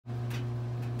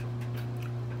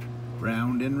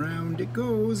Round and round it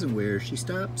goes, and where she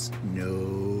stops,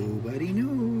 nobody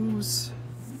knows.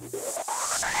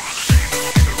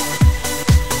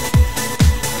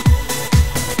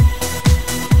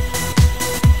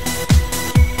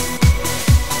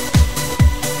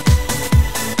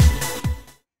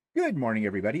 Good morning,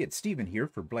 everybody. It's Stephen here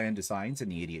for Bland Designs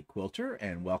and the Idiot Quilter,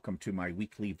 and welcome to my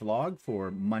weekly vlog for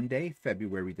Monday,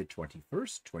 February the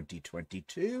 21st,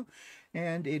 2022.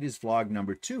 And it is vlog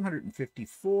number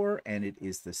 254, and it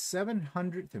is the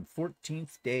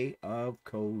 714th day of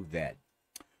COVID.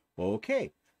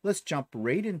 Okay, let's jump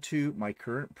right into my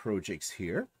current projects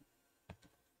here.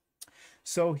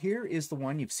 So here is the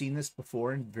one, you've seen this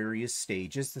before in various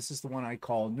stages. This is the one I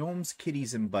call Gnomes,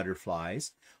 Kitties, and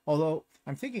Butterflies. Although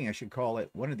I'm thinking I should call it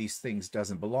One of These Things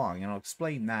Doesn't Belong, and I'll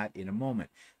explain that in a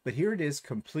moment. But here it is,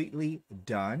 completely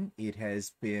done. It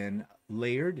has been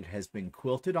layered, it has been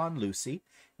quilted on Lucy,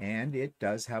 and it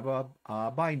does have a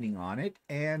binding on it.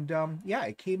 And yeah,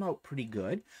 it came out pretty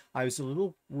good. I was a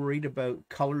little worried about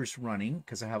colors running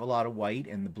because I have a lot of white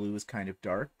and the blue is kind of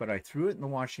dark, but I threw it in the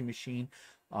washing machine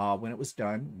when it was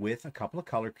done with a couple of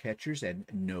color catchers and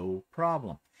no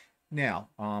problem. Now,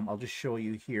 I'll just show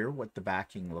you here what the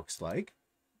backing looks like.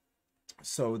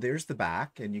 So there's the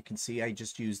back, and you can see I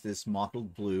just used this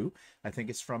mottled blue. I think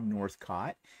it's from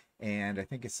Northcott, and I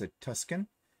think it's a Tuscan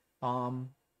line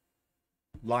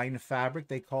of fabric,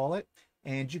 they call it.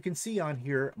 And you can see on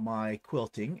here my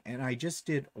quilting, and I just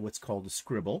did what's called a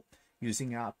scribble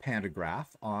using a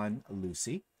pantograph on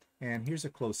Lucy. And here's a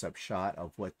close-up shot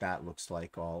of what that looks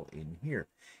like all in here.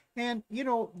 And, you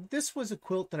know, this was a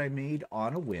quilt that I made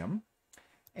on a whim.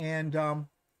 And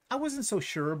I wasn't so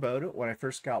sure about it when I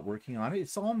first got working on it.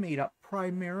 It's all made up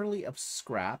primarily of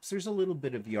scraps. There's a little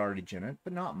bit of yardage in it,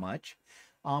 but not much.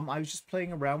 I was just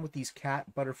playing around with these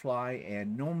cat, butterfly,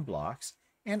 and gnome blocks.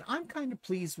 And I'm kind of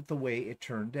pleased with the way it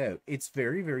turned out. It's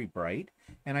very, very bright.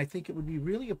 And I think it would be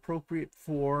really appropriate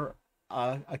for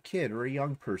a kid or a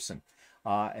young person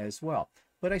as well.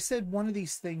 But I said one of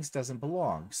these things doesn't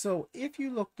belong. So if you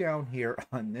look down here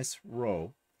on this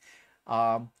row,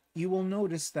 you will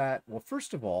notice that, well,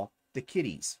 first of all, the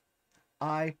kitties.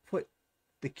 I put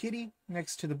the kitty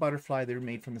next to the butterfly. They're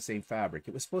made from the same fabric.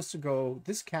 It was supposed to go,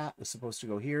 this cat was supposed to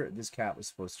go here, this cat was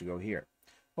supposed to go here.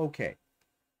 Okay.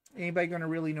 Anybody going to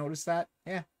really notice that?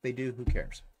 Yeah, they do. Who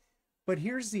cares? But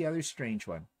here's the other strange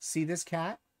one. See this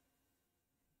cat?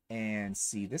 And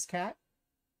see this cat?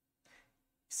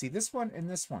 See this one and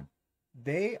this one.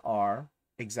 They are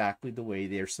exactly the way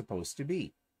they're supposed to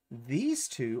be. These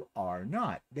two are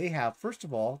not. They have, first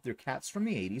of all, they're cats from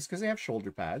the 80s because they have shoulder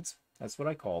pads. That's what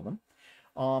I call them.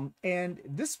 And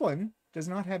this one does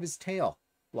not have his tail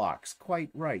locks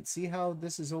quite right. See how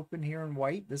this is open here in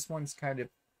white? This one's kind of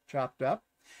chopped up.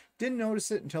 Didn't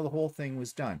notice it until the whole thing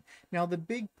was done. Now, the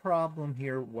big problem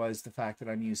here was the fact that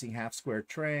I'm using half square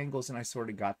triangles, and I sort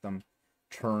of got them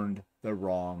turned the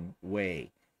wrong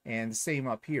way. And the same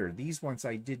up here. These ones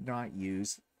I did not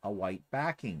use a white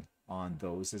backing on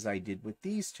those as I did with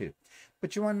these two.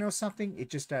 But you want to know something? It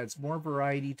just adds more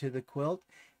variety to the quilt.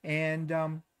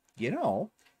 And, you know,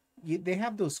 they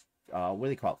have those, what do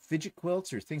they call it, fidget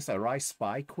quilts or things like I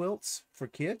Spy quilts for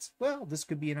kids. Well, this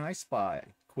could be an I Spy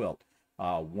quilt.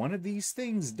 One of these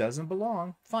things doesn't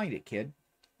belong. Find it, kid.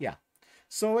 Yeah.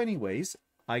 So anyways,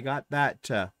 I got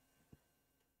that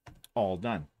all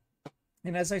done.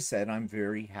 And as I said, I'm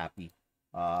very happy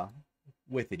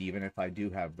with it, even if I do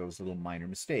have those little minor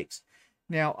mistakes.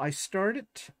 Now, I started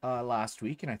last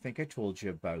week, and I think I told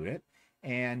you about it.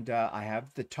 And I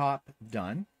have the top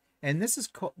done. And this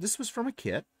was from a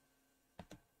kit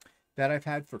that I've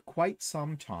had for quite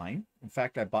some time. In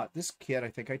fact, I bought this kit, I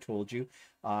think I told you,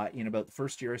 in about the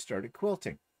first year I started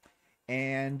quilting.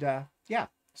 And yeah,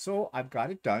 so I've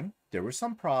got it done. There were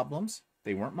some problems.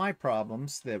 They weren't my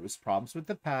problems. There was problems with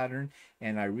the pattern,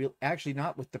 and actually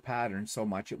not with the pattern so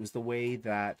much. It was the way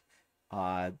that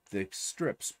the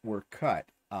strips were cut.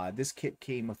 This kit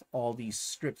came with all these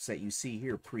strips that you see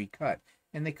here pre-cut,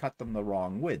 and they cut them the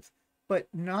wrong width. But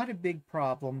not a big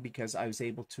problem because I was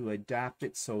able to adapt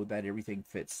it so that everything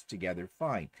fits together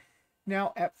fine.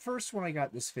 Now, at first when I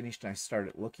got this finished and I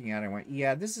started looking at it, I went,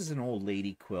 yeah, this is an old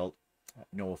lady quilt.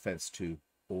 No offense to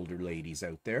older ladies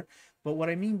out there, but what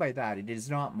I mean by that, it is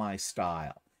not my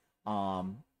style.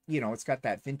 You know, it's got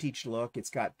that vintage look, it's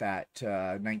got that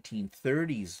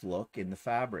 1930s look in the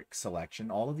fabric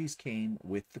selection. All of these came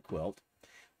with the quilt.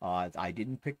 I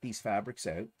didn't pick these fabrics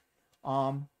out,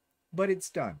 but it's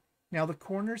done. Now the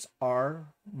corners are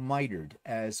mitered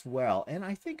as well, and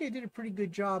I think I did a pretty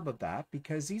good job of that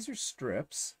because these are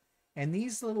strips, and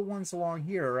these little ones along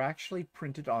here are actually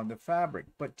printed on the fabric.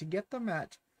 But to get them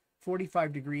at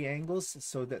 45-degree angles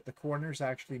so that the corners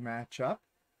actually match up.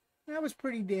 That was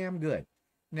pretty damn good.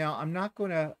 Now, I'm not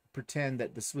going to pretend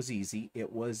that this was easy.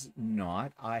 It was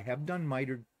not. I have done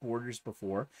mitered borders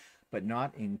before, but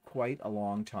not in quite a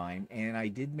long time. And I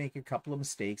did make a couple of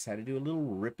mistakes, had to do a little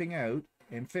ripping out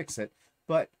and fix it,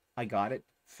 but I got it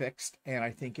fixed, and I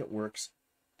think it works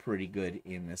pretty good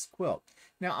in this quilt.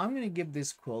 Now, I'm going to give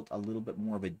this quilt a little bit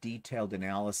more of a detailed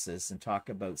analysis and talk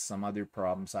about some other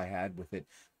problems I had with it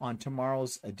on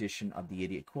tomorrow's edition of the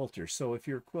Idiot Quilter. So if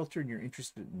you're a quilter and you're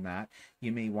interested in that,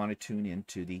 you may want to tune in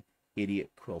to the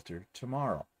Idiot Quilter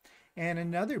tomorrow. And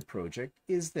another project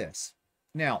is this.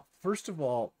 Now, first of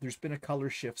all, there's been a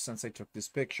color shift since I took this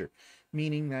picture,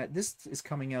 meaning that this is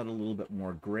coming out a little bit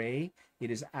more gray. It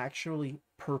is actually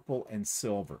purple and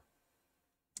silver.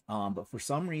 But for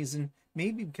some reason,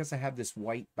 maybe because I have this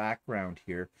white background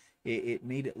here, it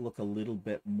made it look a little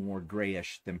bit more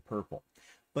grayish than purple.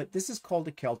 But this is called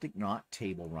a Celtic Knot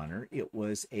Table Runner. It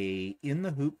was a in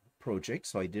the hoop project,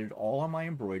 so I did it all on my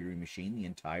embroidery machine, the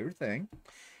entire thing.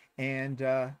 And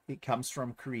it comes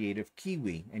from Creative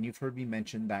Kiwi, and you've heard me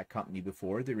mention that company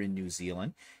before. They're in New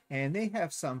Zealand, and they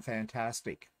have some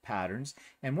fantastic patterns.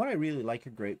 And what I really like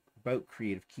about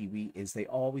Creative Kiwi is they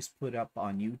always put up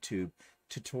on YouTube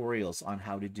tutorials on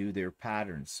how to do their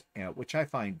patterns, which I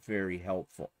find very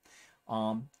helpful.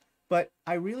 But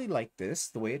I really like this,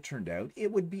 the way it turned out.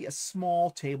 It would be a small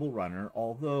table runner,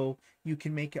 although you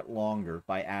can make it longer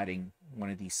by adding one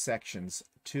of these sections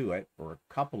to it, or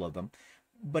a couple of them.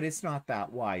 But it's not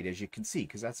that wide, as you can see,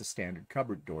 because that's a standard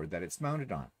cupboard door that it's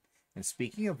mounted on. And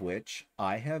speaking of which,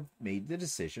 I have made the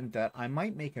decision that I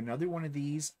might make another one of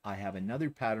these. I have another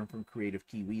pattern from Creative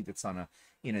Kiwi that's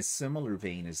in a similar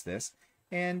vein as this.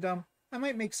 And I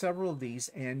might make several of these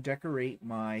and decorate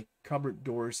my cupboard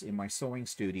doors in my sewing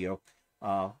studio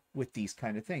with these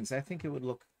kind of things. I think it would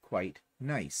look quite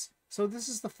nice. So this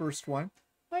is the first one.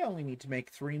 I only need to make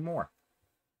 3 more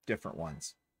different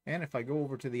ones. And if I go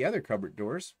over to the other cupboard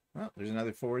doors, well, there's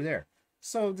another 4 there.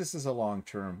 So this is a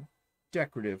long-term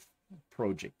decorative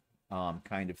project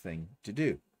kind of thing to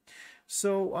do.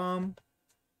 So,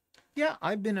 yeah,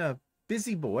 I've been a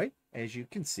busy boy, as you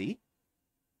can see.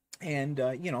 And,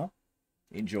 you know,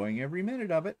 enjoying every minute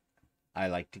of it. I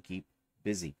like to keep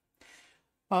busy.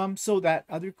 So that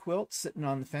other quilt sitting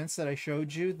on the fence that I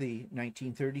showed you, the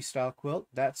 1930 style quilt,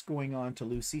 that's going on to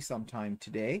Lucy sometime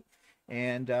today.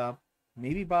 And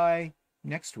maybe by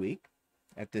next week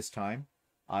at this time,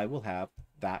 I will have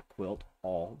that quilt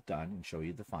all done and show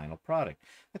you the final product.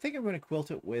 I think I'm going to quilt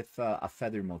it with a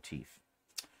feather motif.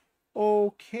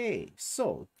 Okay,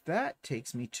 so that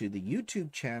takes me to the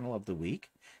YouTube channel of the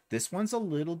week. This one's a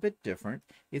little bit different.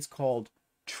 It's called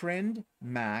Trend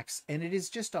Max, and it is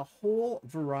just a whole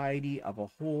variety of a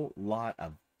whole lot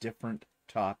of different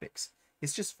topics.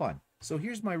 It's just fun. So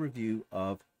here's my review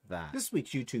of that. This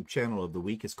week's YouTube channel of the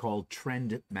week is called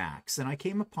Trend Max, and I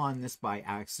came upon this by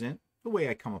accident, the way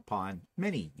I come upon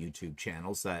many YouTube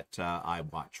channels that I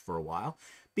watch for a while,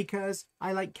 because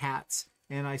I like cats,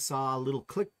 and I saw a little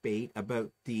clickbait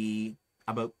about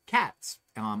cats.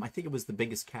 I think it was the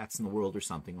biggest cats in the world or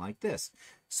something like this.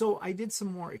 So I did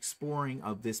some more exploring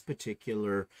of this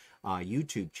particular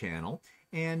YouTube channel.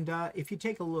 And if you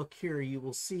take a look here, you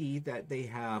will see that they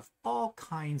have all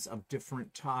kinds of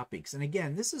different topics. And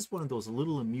again, this is one of those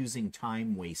little amusing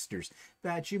time wasters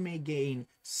that you may gain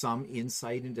some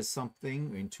insight into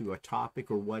something, into a topic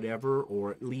or whatever,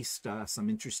 or at least some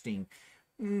interesting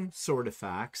sort of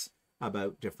facts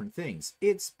about different things.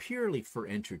 It's purely for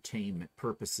entertainment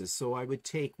purposes, so I would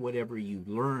take whatever you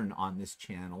learn on this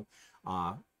channel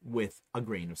with a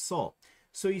grain of salt.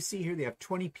 So you see here they have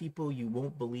 20 people you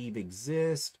won't believe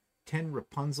exist, 10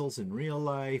 Rapunzels in real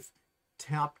life,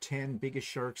 top 10 biggest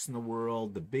sharks in the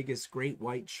world, the biggest great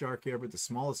white shark ever, the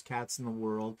smallest cats in the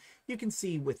world. You can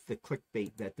see with the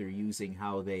clickbait that they're using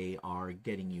how they are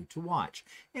getting you to watch.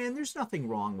 And there's nothing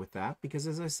wrong with that because,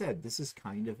 as I said, this is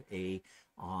kind of a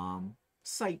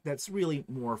site that's really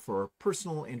more for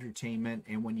personal entertainment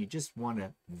and when you just want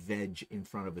to veg in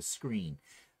front of a screen.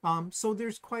 So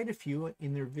there's quite a few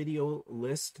in their video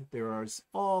list. There are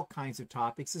all kinds of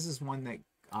topics. This is one that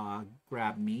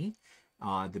grabbed me.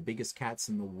 The biggest cats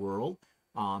in the world.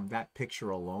 That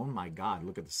picture alone, my God,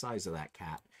 look at the size of that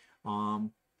cat.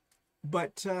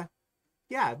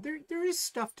 Yeah, there is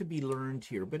stuff to be learned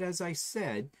here. But as I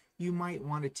said, you might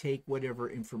want to take whatever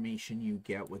information you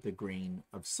get with a grain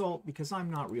of salt because I'm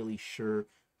not really sure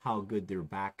how good their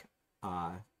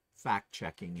fact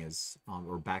checking is,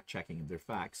 or back checking of their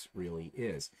facts really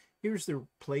is. Here's their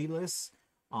playlists.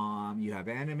 You have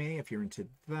anime if you're into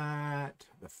that,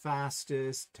 the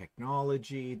fastest,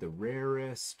 technology, the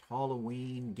rarest,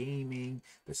 Halloween, gaming,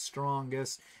 the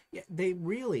strongest. Yeah, they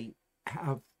really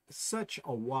have such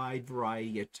a wide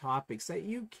variety of topics that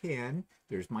you can.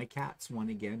 There's my cats one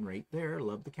again right there.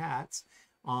 Love the cats.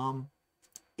 Um,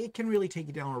 it can really take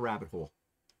you down a rabbit hole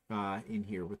in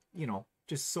here with,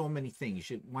 just so many things.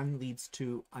 One leads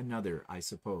to another, I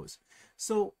suppose.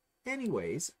 So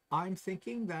anyways, I'm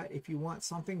thinking that if you want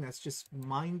something that's just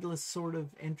mindless sort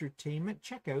of entertainment,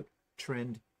 check out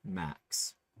Trend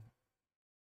Max.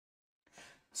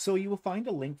 So you will find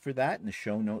a link for that in the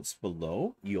show notes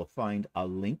below. You'll find a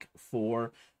link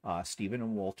for Stephen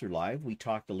and Walter Live. We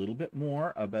talked a little bit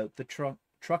more about the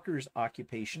trucker's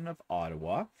occupation of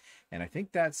Ottawa, and I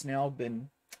think that's now been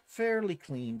fairly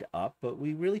cleaned up, but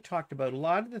we really talked about a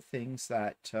lot of the things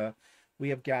that we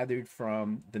have gathered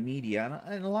from the media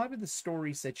and a lot of the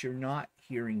stories that you're not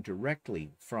hearing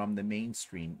directly from the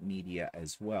mainstream media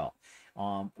as well.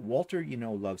 Walter,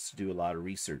 loves to do a lot of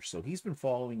research, so he's been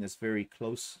following this very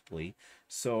closely.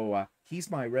 So he's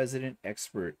my resident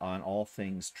expert on all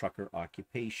things trucker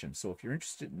occupation. So if you're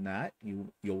interested in that,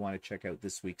 you'll want to check out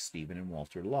this week's Stephen and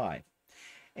Walter Live.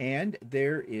 And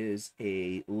there is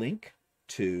a link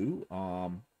to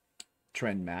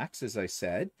Trend Max, as I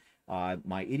said.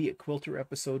 My Idiot Quilter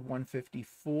episode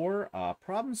 154,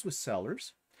 Problems with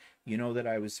Sellars. You know that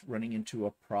I was running into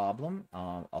a problem.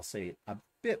 I'll say a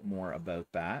bit more about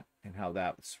that and how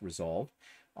that's resolved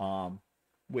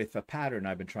with a pattern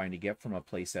I've been trying to get from a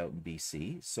place out in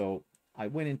BC. So I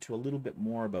went into a little bit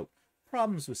more about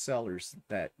problems with sellers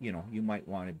that, you might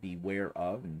want to be aware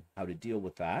of and how to deal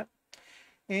with that.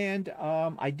 And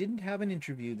I didn't have an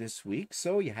interview this week,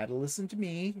 so you had to listen to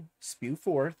me spew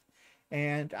forth.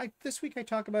 And this week I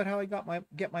talk about how I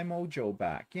get my mojo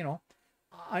back.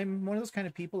 I'm one of those kind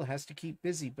of people that has to keep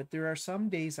busy, but there are some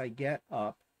days I get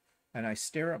up and I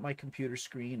stare at my computer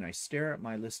screen, I stare at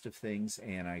my list of things,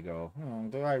 and I go,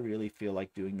 do I really feel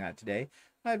like doing that today?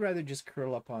 I'd rather just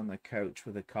curl up on the couch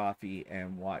with a coffee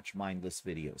and watch mindless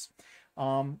videos.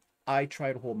 I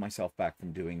try to hold myself back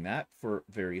from doing that for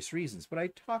various reasons, but I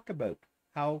talk about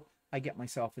how I get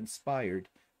myself inspired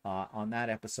on that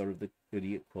episode of the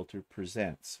Idiot Quilter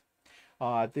Presents.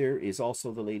 There is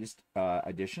also the latest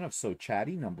edition of So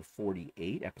Chatty, number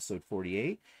 48, episode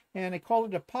 48, and I call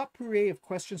it a potpourri of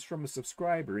questions from a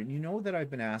subscriber. And you know that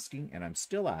I've been asking, and I'm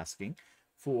still asking,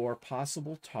 for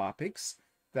possible topics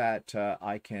that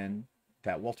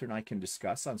that Walter and I can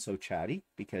discuss on So Chatty,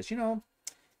 because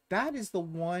that is the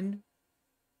one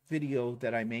video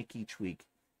that I make each week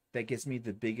that gives me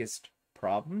the biggest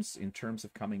problems in terms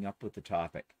of coming up with the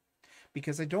topic.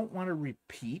 Because I don't want to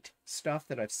repeat stuff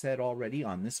that I've said already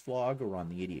on this vlog or on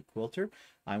the Idiot Quilter.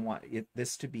 I want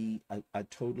this to be a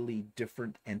totally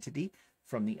different entity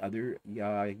from the other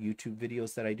YouTube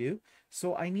videos that I do.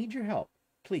 So I need your help,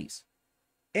 please.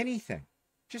 Anything.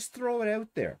 Just throw it out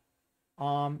there.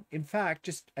 In fact,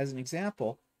 just as an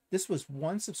example, this was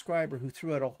one subscriber who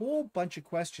threw out a whole bunch of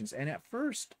questions, and at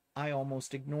first I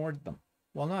almost ignored them.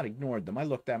 Well, not ignored them. I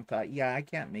looked at them and thought, yeah, I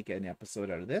can't make an episode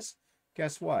out of this.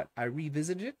 Guess what? I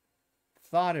revisited it,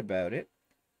 thought about it,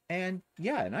 and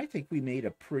I think we made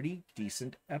a pretty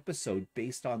decent episode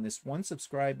based on this one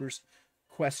subscriber's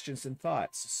questions and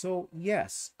thoughts. So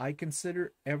yes, I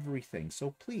consider everything.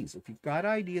 So please, if you've got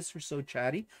ideas for So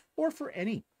Chatty or for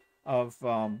any of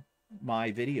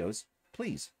my videos,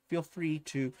 please feel free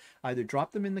to either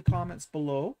drop them in the comments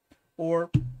below or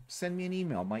send me an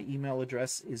email. My email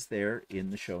address is there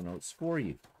in the show notes for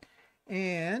you.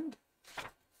 And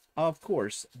of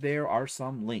course, there are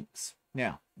some links.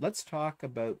 Now, let's talk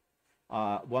about,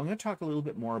 I'm going to talk a little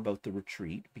bit more about the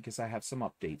retreat because I have some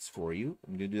updates for you.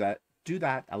 I'm going to do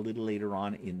that a little later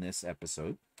on in this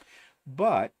episode.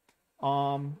 But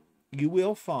you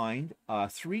will find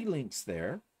 3 links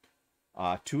there.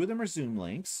 2 of them are Zoom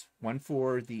links. One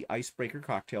for the Icebreaker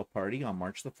Cocktail Party on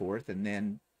March the 4th, and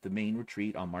then the main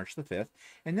retreat on March the 5th.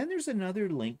 And then there's another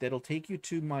link that'll take you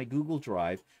to my Google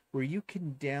Drive where you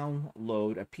can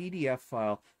download a PDF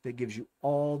file that gives you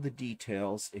all the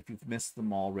details, if you've missed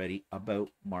them already, about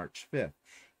March 5th.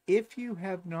 If you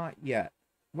have not yet,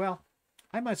 well,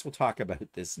 I might as well talk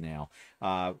about this now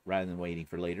rather than waiting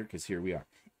for later, because here we are.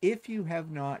 If you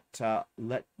have not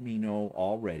let me know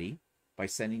already by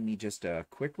sending me just a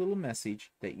quick little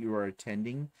message that you are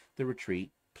attending the retreat,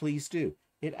 please do.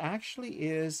 It actually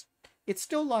is, it's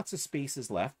still lots of spaces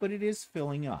left, but it is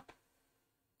filling up.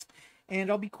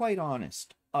 And I'll be quite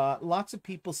honest, lots of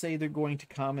people say they're going to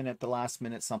come and at the last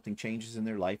minute something changes in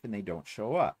their life and they don't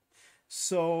show up.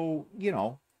 So,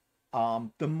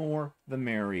 the more the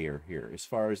merrier here as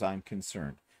far as I'm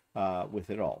concerned. with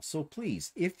it all. So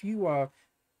please, if you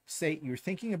say you're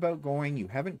thinking about going, you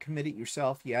haven't committed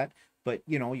yourself yet, but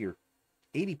you know you're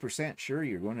 80% sure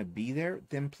you're going to be there,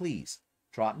 then please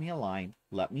drop me a line,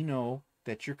 let me know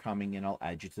that you're coming, and I'll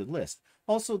add you to the list.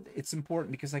 Also, it's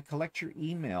important because I collect your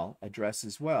email address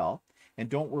as well. And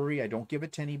don't worry, I don't give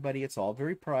it to anybody. It's all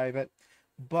very private.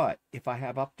 But if I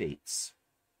have updates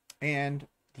and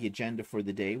the agenda for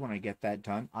the day, when I get that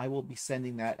done, I will be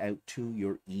sending that out to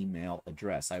your email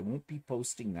address. I won't be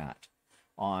posting that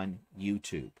on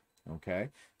YouTube. Okay.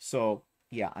 So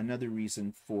yeah, another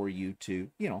reason for you to,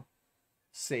 you know,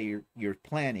 say you're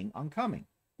planning on coming.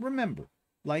 Remember,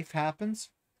 life happens.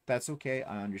 That's okay.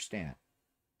 I understand.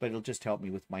 But it'll just help me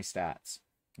with my stats.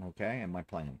 Okay. And my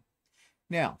planning.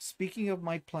 Now, speaking of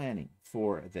my planning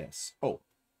for this. Oh,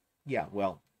 yeah.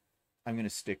 Well, I'm going to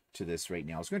stick to this right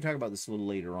now. I was going to talk about this a little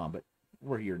later on, but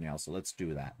we're here now. So let's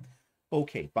do that.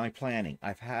 Okay. My planning.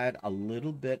 I've had a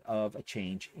little bit of a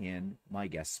change in my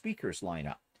guest speakers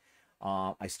lineup.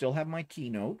 I still have my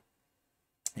keynote.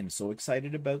 I'm so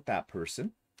excited about that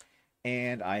person.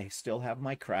 And I still have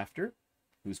my crafter,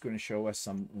 who's going to show us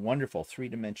some wonderful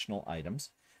three-dimensional items.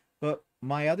 But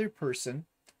my other person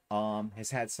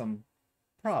has had some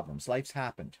problems. Life's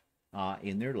happened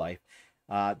in their life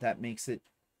that makes it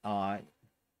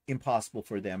impossible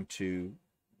for them to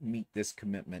meet this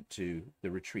commitment to the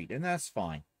retreat. And that's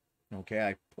fine. Okay,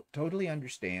 I totally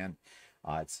understand.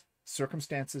 It's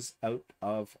circumstances out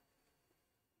of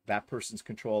that person's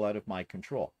control, out of my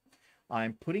control.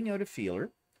 I'm putting out a feeler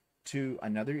to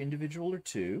another individual or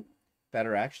two that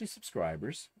are actually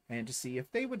subscribers, and to see if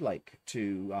they would like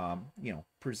to, you know,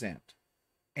 present.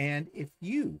 And if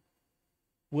you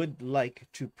would like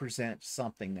to present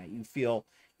something that you feel,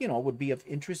 you know, would be of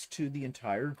interest to the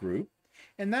entire group,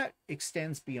 and that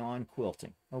extends beyond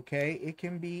quilting, okay? It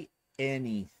can be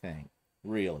anything,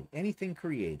 really, anything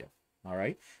creative, all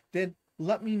right? Then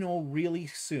let me know really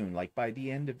soon, like by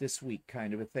the end of this week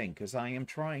kind of a thing, because I am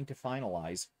trying to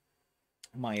finalize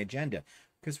my agenda,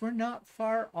 because we're not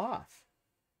far off.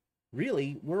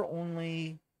 Really, we're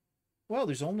only, well,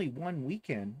 there's only one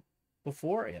weekend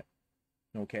before it.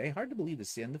 Okay, hard to believe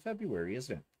it's the end of February,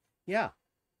 isn't it? Yeah.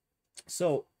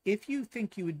 So if you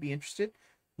think you would be interested,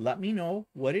 let me know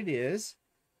what it is.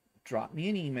 Drop me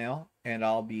an email and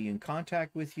I'll be in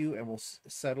contact with you, and we'll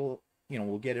settle, you know,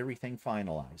 we'll get everything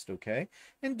finalized, okay?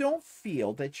 And don't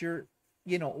feel that you're,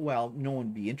 you know, well, no one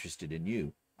would be interested in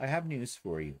you. I have news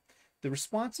for you. The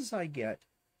responses I get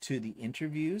to the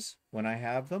interviews when I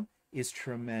have them is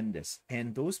tremendous.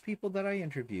 And those people that I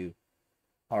interview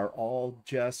are all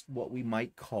just what we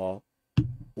might call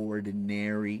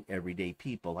ordinary, everyday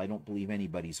people. I don't believe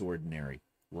anybody's ordinary.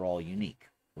 We're all unique,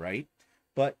 right?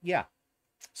 But yeah,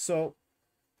 so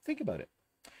think about it.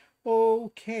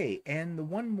 Okay, and the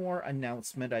one more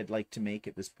announcement I'd like to make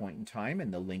at this point in time,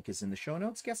 and the link is in the show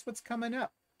notes. Guess what's coming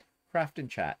up? Craft and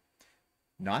Chat.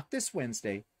 Not this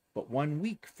Wednesday, but 1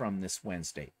 week from this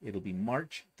Wednesday. It'll be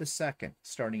March the 2nd,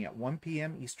 starting at 1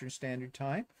 p.m. Eastern Standard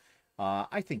Time.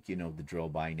 I think you know the drill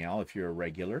by now if you're a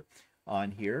regular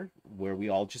on here, where we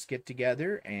all just get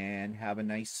together and have a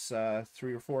nice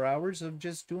 3 or 4 hours of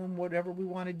just doing whatever we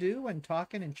want to do and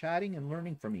talking and chatting and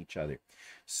learning from each other.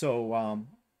 So,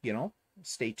 you know,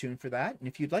 stay tuned for that. And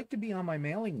if you'd like to be on my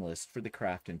mailing list for the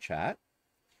Craft and Chat,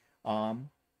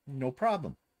 no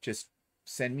problem. Just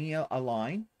send me a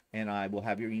line and I will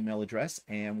have your email address.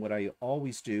 And what I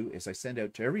always do is I send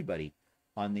out to everybody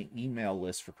on the email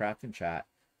list for Craft and Chat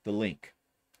the link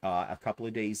a couple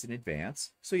of days in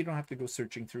advance, so you don't have to go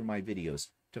searching through my videos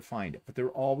to find it. But they're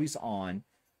always on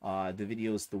the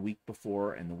videos the week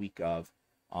before and the week of,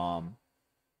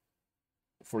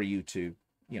 for you to,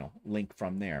 you know, link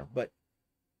from there. But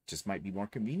just might be more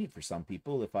convenient for some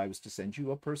people if I was to send you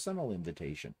a personal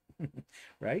invitation,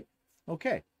 right?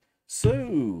 Okay,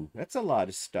 so that's a lot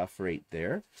of stuff right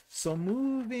there. So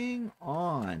moving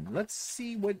on, let's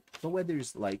see what the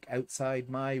weather's like outside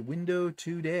my window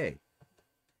today.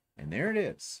 And there it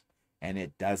is. And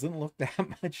it doesn't look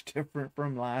that much different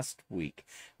from last week.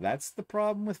 That's the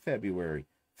problem with February.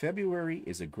 February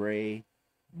is a gray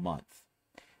month.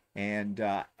 And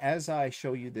as I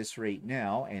show you this right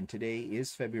now, and today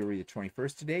is February the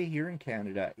 21st, today here in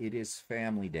Canada, it is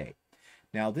Family Day.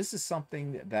 Now, this is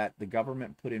something that the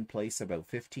government put in place about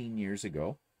 15 years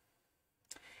ago.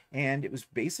 And it was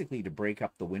basically to break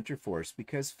up the winter for us,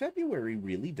 because February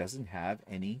really doesn't have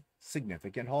any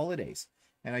significant holidays.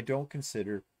 And I don't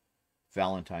consider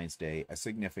Valentine's Day a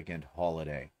significant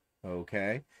holiday,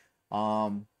 okay?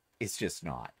 It's just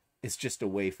not. It's just a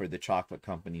way for the chocolate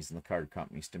companies and the card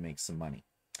companies to make some money.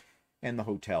 And the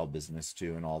hotel business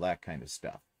too, and all that kind of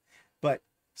stuff. But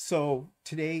So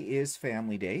today is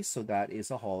Family Day, so that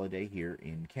is a holiday here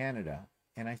in Canada.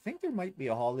 And I think there might be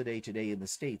a holiday today in the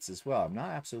States as well. I'm not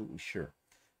absolutely sure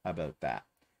about that.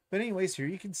 But anyways, here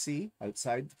you can see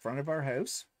outside the front of our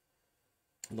house,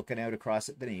 looking out across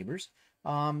at the neighbors.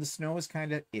 The snow is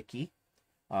kind of icky.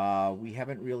 We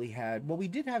haven't really had, well, we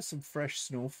did have some fresh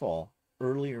snowfall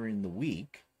earlier in the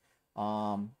week.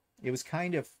 It was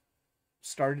kind of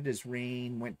started as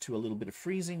rain, went to a little bit of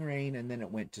freezing rain, and then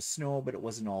it went to snow, but it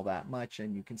wasn't all that much.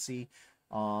 And you can see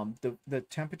the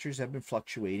temperatures have been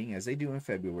fluctuating as they do in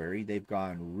February. They've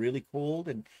gone really cold,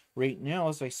 and right now,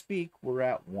 as I speak, we're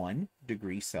at 1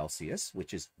 degree Celsius,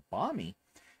 which is balmy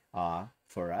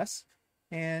for us.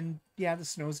 And yeah, the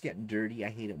snow's getting dirty. I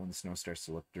hate it when the snow starts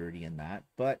to look dirty and that,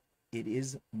 but it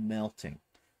is melting.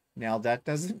 Now, that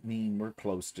doesn't mean we're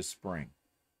close to spring.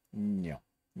 No,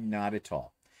 not at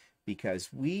all. Because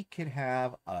we could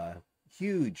have a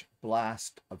huge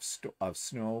blast of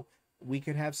snow. We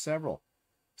could have several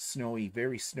snowy,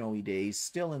 very snowy days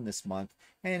still in this month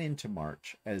and into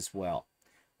March as well.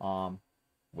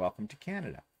 Welcome to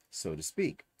Canada, so to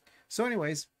speak. So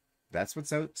anyways, that's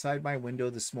what's outside my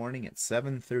window this morning at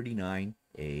 7:39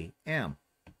 a.m.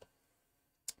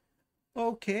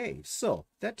 Okay, so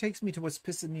that takes me to what's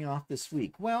pissing me off this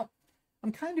week. Well,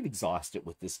 I'm kind of exhausted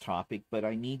with this topic, but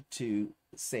I need to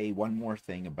say one more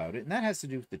thing about it, and that has to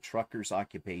do with the truckers'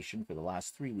 occupation for the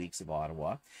last 3 weeks of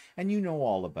Ottawa, and you know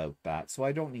all about that, so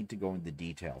I don't need to go into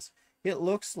details. It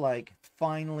looks like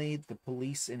finally the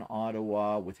police in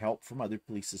Ottawa, with help from other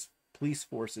police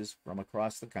forces from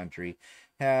across the country,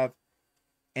 have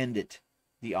ended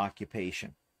the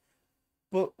occupation.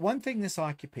 But one thing this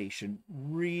occupation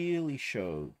really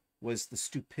showed was the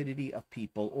stupidity of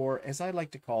people, or as I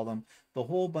like to call them, the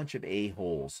whole bunch of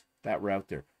a-holes that were out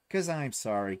there. Because I'm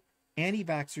sorry,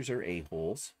 anti-vaxxers are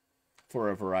a-holes for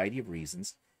a variety of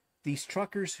reasons. These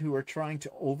truckers who are trying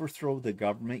to overthrow the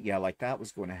government, yeah, like that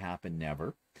was going to happen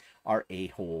never, are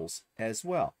a-holes as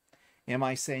well. Am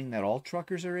I saying that all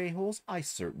truckers are a-holes? I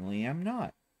certainly am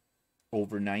not.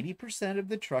 Over 90% of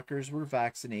the truckers were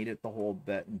vaccinated the whole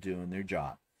bit and doing their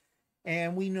job.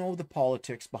 And we know the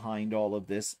politics behind all of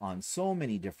this on so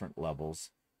many different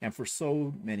levels and for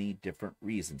so many different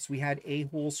reasons. We had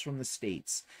a-holes from the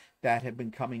States that have been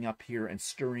coming up here and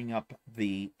stirring up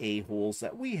the a-holes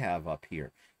that we have up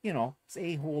here. You know, it's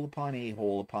a-hole upon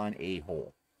a-hole upon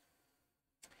a-hole.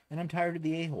 And I'm tired of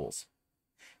the a-holes.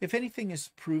 If anything has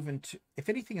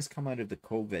come out of the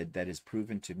COVID that is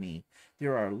proven to me,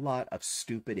 there are a lot of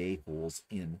stupid a-holes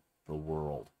in the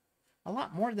world. A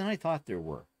lot more than I thought there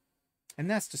were. And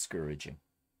that's discouraging.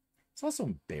 It's also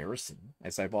embarrassing,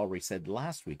 as I've already said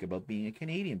last week, about being a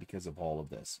Canadian because of all of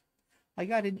this. I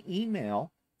got an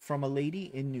email from a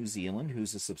lady in New Zealand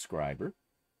who's a subscriber.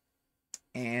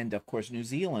 And of course, New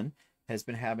Zealand has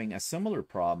been having a similar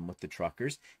problem with the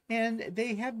truckers. And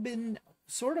they have been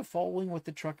sort of following what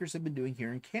the truckers have been doing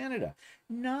here in Canada.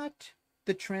 Not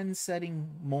the trend-setting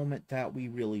moment that we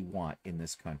really want in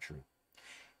this country.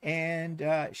 And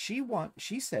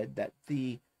she said that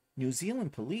the New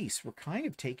Zealand police were kind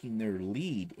of taking their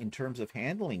lead in terms of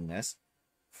handling this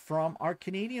from our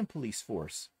Canadian police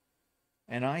force.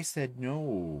 And I said,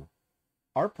 no,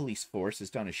 our police force has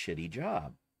done a shitty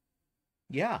job.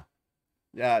 Yeah,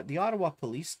 the Ottawa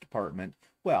Police Department,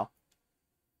 well,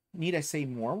 need I say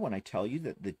more when I tell you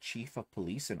that the chief of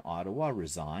police in Ottawa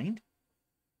resigned?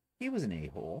 He was an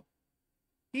a-hole.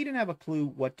 He didn't have a clue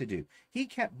what to do. He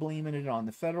kept blaming it on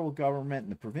the federal government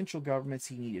and the provincial governments.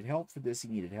 He needed help for this, he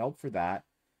needed help for that.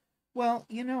 Well,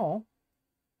 you know,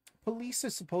 police are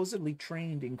supposedly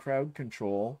trained in crowd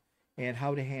control and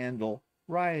how to handle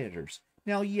rioters.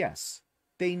 Now, yes,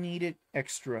 they needed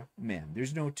extra men.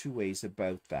 There's no two ways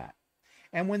about that.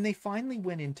 And when they finally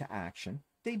went into action,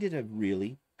 they did a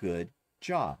really good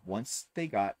job once they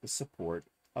got the support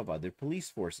of other police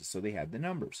forces, so they had the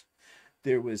numbers.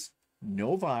 There was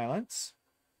no violence.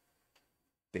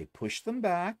 They pushed them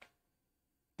back.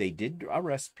 They did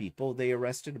arrest people. They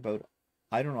arrested about,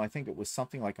 I don't know, I think it was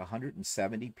something like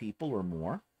 170 people or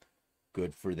more.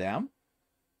 Good for them.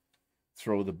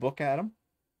 Throw the book at them,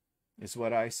 is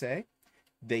what I say.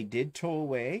 They did tow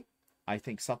away, I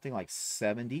think, something like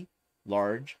 70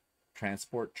 large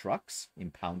transport trucks,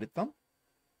 impounded them.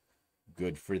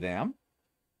 Good for them.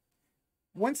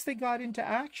 Once they got into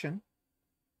action,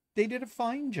 they did a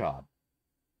fine job.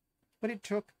 But it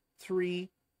took 3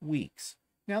 weeks.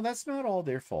 Now, that's not all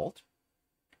their fault.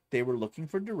 They were looking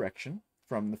for direction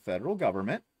from the federal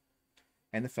government,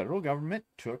 and the federal government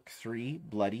took 3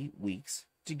 bloody weeks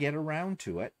to get around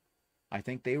to it. I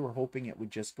think they were hoping it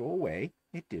would just go away.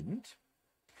 It didn't.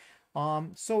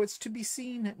 So it's to be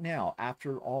seen now,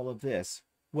 after all of this,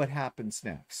 what happens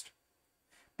next.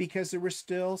 Because there were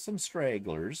still some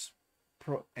stragglers,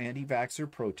 anti-vaxxer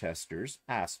protesters,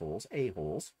 assholes,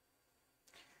 a-holes,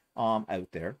 out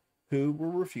there who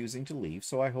were refusing to leave.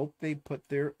 So I hope they put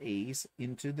their A's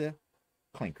into the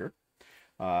clinker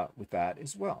with that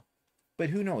as well. But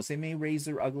who knows? They may raise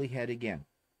their ugly head again.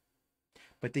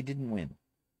 But they didn't win.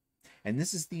 And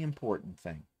this is the important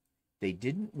thing. They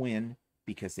didn't win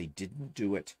because they didn't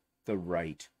do it the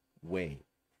right way.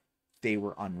 They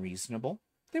were unreasonable.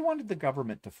 They wanted the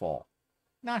government to fall.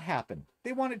 Not happen.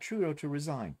 They wanted Trudeau to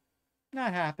resign.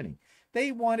 Not happening.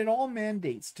 They wanted all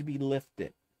mandates to be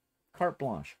lifted. Carte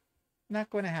blanche.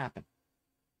 Not going to happen.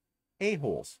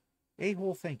 A-holes.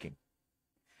 A-hole thinking.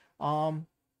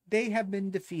 They have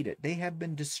been defeated. They have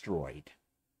been destroyed.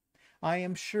 I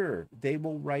am sure they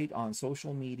will write on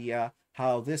social media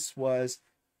how this was,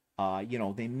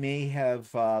 they may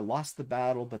have lost the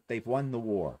battle, but they've won the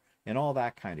war and all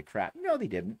that kind of crap. No, they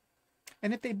didn't.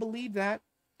 And if they believe that,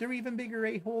 they're even bigger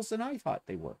a-holes than I thought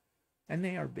they were. And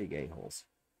they are big a-holes.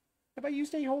 Have I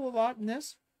used a-hole a lot in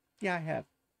this? Yeah, I have.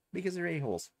 Because they're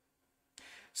a-holes.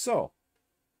 So,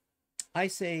 I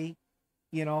say,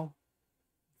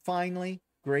 finally,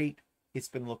 great. It's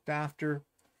been looked after.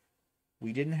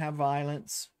 We didn't have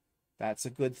violence. That's a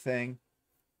good thing.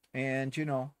 And,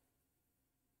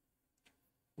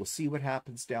 we'll see what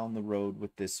happens down the road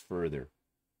with this further.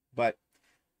 But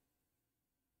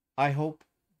I hope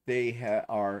they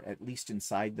are, at least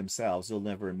inside themselves, they'll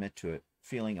never admit to it,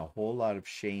 feeling a whole lot of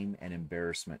shame and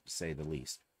embarrassment, to say the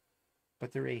least.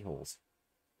 But they're a-holes.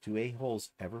 Do a-holes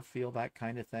ever feel that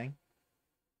kind of thing?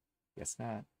 Guess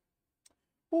not.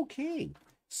 Okay,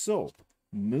 so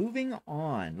moving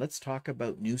on, let's talk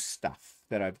about new stuff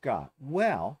that I've got.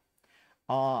 Well,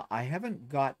 I haven't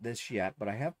got this yet, but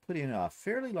I have put in a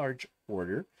fairly large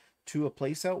order to a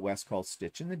place out west called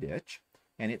Stitch in the Ditch,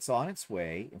 and it's on its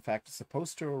way. In fact, it's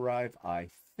supposed to arrive, I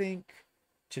think,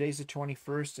 today's the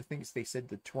 21st. I think they said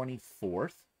the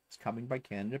 24th. It's coming by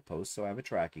Canada Post, so I have a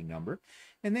tracking number.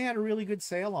 And they had a really good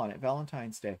sale on it,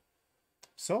 Valentine's Day.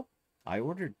 So I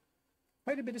ordered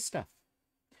quite a bit of stuff.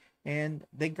 And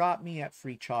they got me at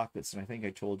free chocolates, and I think I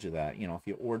told you that. If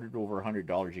you ordered over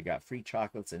 $100, you got free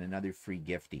chocolates and another free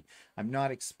gifty. I'm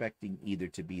not expecting either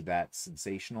to be that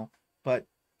sensational, but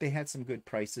they had some good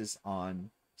prices on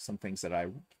some things that I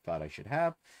thought I should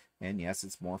have. And yes,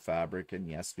 it's more fabric, and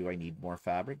yes, do I need more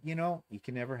fabric? You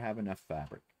can never have enough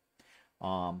fabric.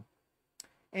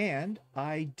 And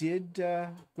I did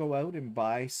go out and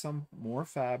buy some more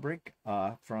fabric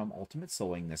from Ultimate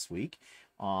Sewing this week.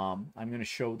 I'm going to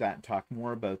show that and talk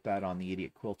more about that on the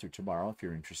Idiot Quilter tomorrow if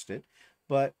you're interested.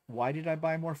 But why did I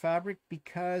buy more fabric?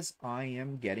 Because I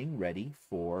am getting ready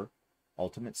for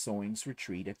Ultimate Sewing's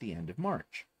retreat at the end of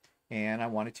March. And I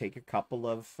want to take a couple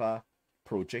of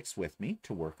projects with me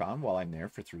to work on while I'm there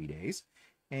for 3 days.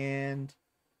 And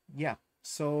yeah,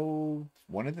 so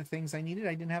one of the things I needed,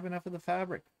 I didn't have enough of the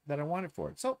fabric that I wanted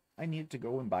for it. So I needed to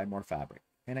go and buy more fabric.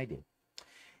 And I did.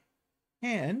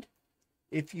 And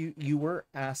if you were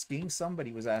asking,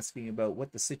 somebody was asking about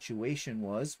what the situation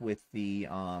was with the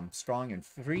strong and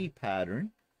free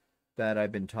pattern that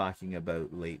I've been talking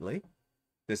about lately.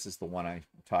 This is the one I'm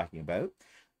talking about.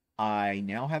 I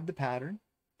now have the pattern.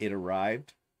 It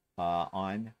arrived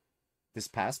on this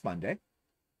past Monday.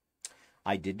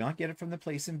 I did not get it from the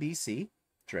place in BC,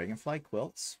 Dragonfly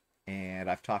Quilts, and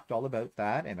I've talked all about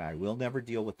that, and I will never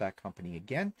deal with that company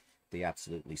again. They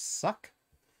absolutely suck.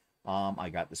 I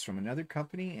got this from another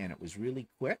company, and it was really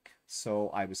quick, so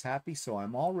I was happy. So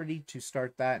I'm all ready to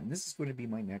start that, and this is going to be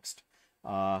my next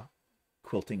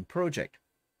quilting project.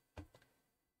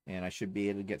 And I should be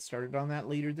able to get started on that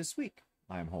later this week,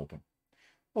 I'm hoping.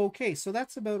 Okay, so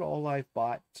that's about all I've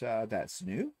bought that's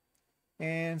new.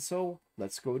 And so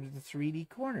let's go to the 3D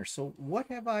corner. So what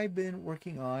have I been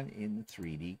working on in the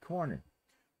 3D corner?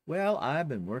 Well, I've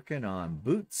been working on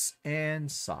boots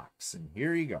and socks, and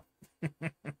here you go.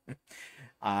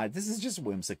 This is just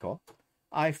whimsical.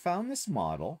 I found this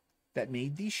model that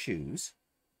made these shoes,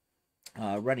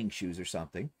 running shoes or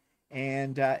something,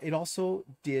 and it also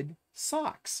did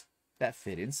socks that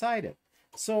fit inside it.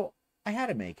 So I had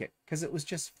to make it because it was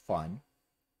just fun.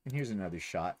 And here's another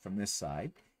shot from this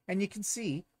side. And you can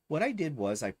see what I did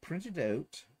was I printed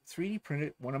out, 3D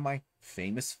printed one of my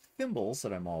famous thimbles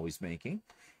that I'm always making.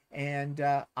 And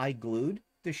I glued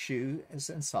the shoes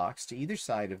and socks to either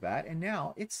side of that. And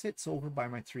now it sits over by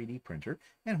my 3D printer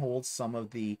and holds some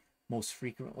of the most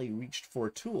frequently reached for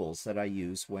tools that I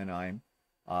use when I'm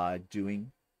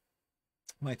doing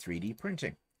my 3D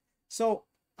printing. So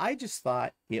I just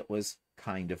thought it was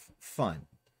kind of fun.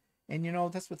 And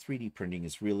that's what 3D printing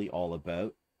is really all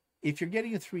about. if you're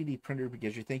getting a 3D printer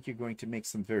because you think you're going to make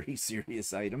some very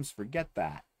serious items, forget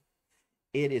that.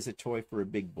 It is a toy for a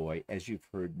big boy, as you've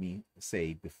heard me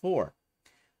say before.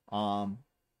 And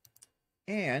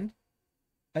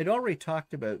I'd already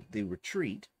talked about the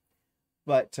retreat,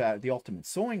 but the Ultimate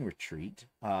Sewing Retreat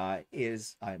I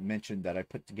mentioned that I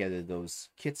put together those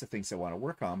kits of things I want to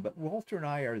work on, but Walter and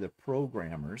I are the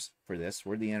programmers for this.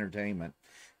 We're the entertainment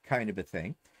kind of a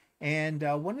thing. And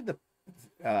one of the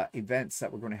events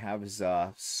that we're going to have is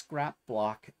a scrap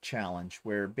block challenge,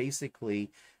 where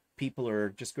basically people are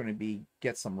just going to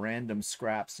get some random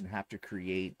scraps and have to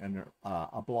create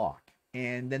a block.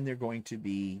 And then they're going to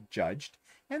be judged,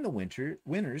 and the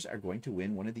winners are going to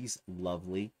win one of these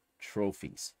lovely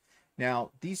trophies.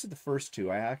 Now, these are the first two.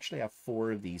 I actually have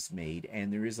 4 of these made,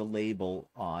 and there is a label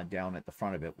down at the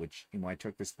front of it, which when I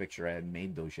took this picture, I hadn't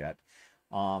made those yet.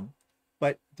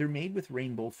 But they're made with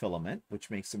rainbow filament, which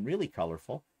makes them really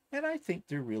colorful, and I think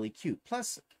they're really cute.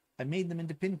 Plus, I made them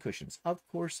into pin cushions. Of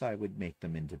course I would make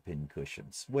them into pin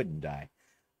cushions, wouldn't I?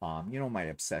 You know, my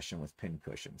obsession with pin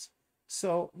cushions.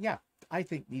 So, yeah, I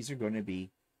think these are going to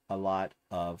be a lot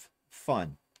of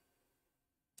fun.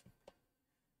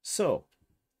 So,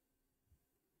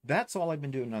 that's all I've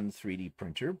been doing on the 3D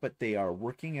printer, but they are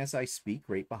working as I speak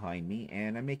right behind me,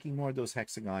 and I'm making more of those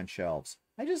hexagon shelves.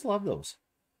 I just love those.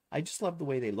 I just love the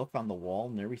way they look on the wall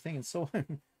and everything, and so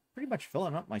I'm pretty much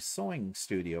filling up my sewing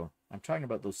studio. I'm talking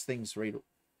about those things right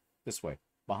this way,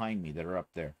 behind me, that are up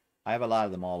there. I have a lot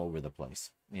of them all over the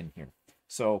place in here.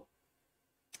 So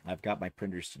I've got my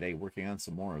printers today working on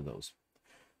some more of those.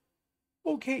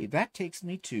 Okay, that takes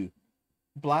me to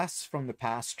Blasts from the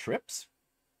Past trips.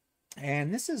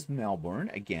 And this is Melbourne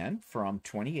again from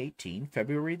 2018,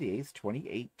 February the 8th,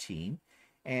 2018.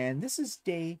 And this is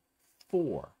day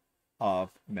 4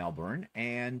 of Melbourne.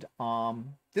 And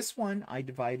this one I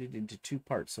divided into 2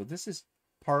 parts. So this is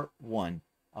part 1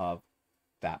 of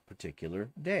that particular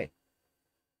day.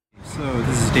 So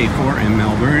this is day 4 in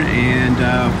Melbourne, and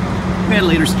we had a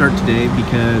later start today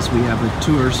because we have a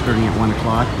tour starting at 1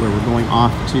 o'clock where we're going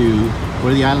off to,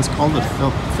 what are the islands called? The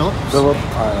Phillip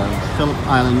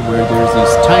Island, where there's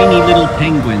these tiny little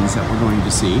penguins that we're going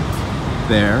to see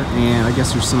there, and I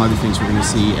guess there's some other things we're going to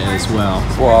see as well.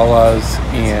 Koalas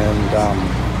and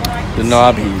the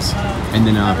knobbies. And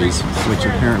the knobbies, which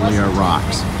apparently are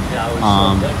rocks.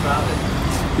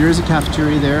 There is a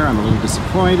cafeteria there. I'm a little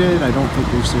disappointed. I don't think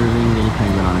they're serving little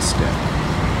penguin on a stick,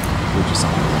 which is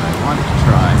something that I wanted to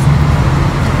try.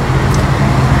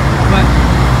 But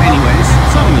anyways,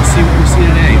 so we'll see what we see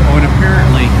today. Oh, and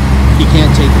apparently he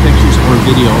can't take pictures or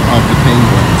video of the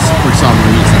penguins for some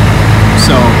reason.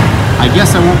 So I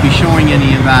guess I won't be showing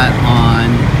any of that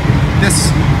on this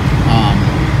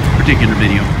particular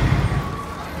video.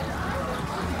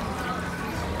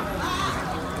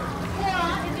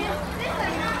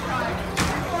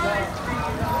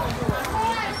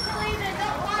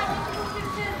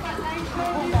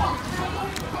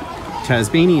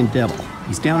 Tasmanian devil.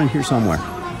 He's down in here somewhere.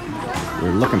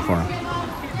 We're looking for him.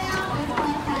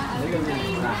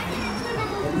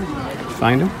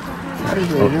 Find him?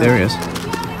 Oh, there he is.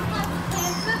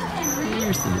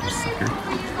 There's the little sucker.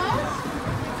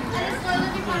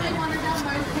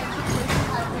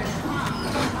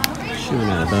 Chewing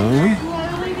out a bone.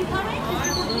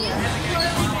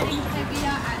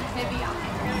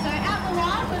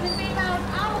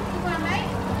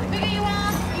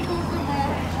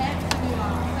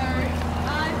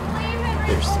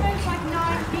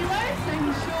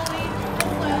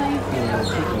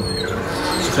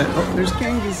 Oh, there's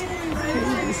kangas.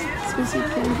 Kangas.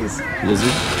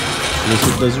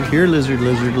 Lizard. Here, lizard.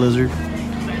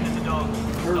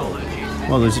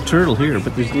 Well, there's a turtle here,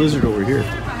 but there's a lizard over here.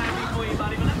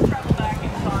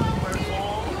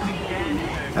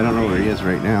 I don't know where he is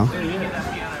right now.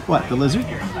 What, the lizard?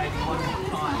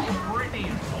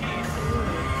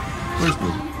 Where's the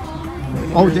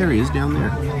lizard? Oh, there he is, down there.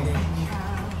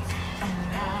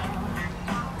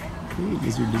 Hey,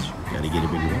 lizard. Gotta get a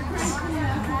big one.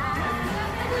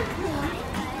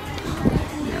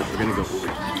 We're gonna go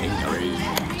kangaroo,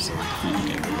 so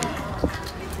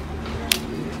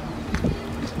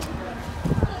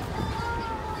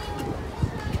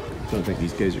don't think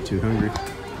these guys are too hungry.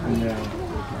 No.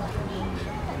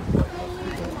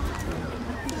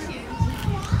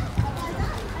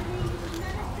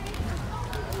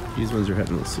 These ones are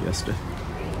having a siesta.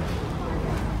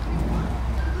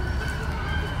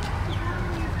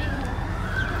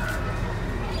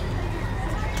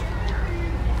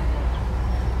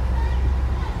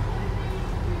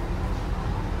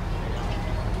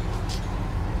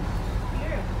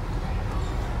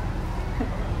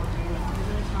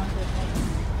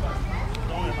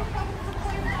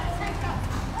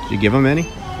 you give him any?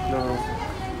 No.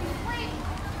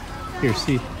 Here,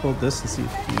 see, hold this and see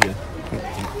if he.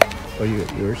 Oh, you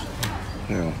got yours.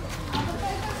 Yeah.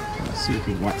 Let's see if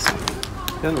he wants some.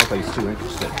 Doesn't look like he's too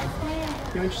interested.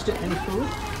 You interested in any food?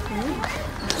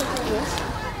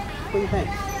 What do you think?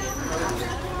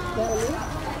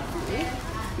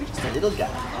 You're just a little guy.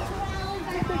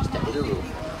 You're just a little.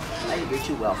 I get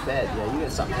you well fed. Yeah, you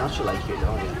got something else you like here,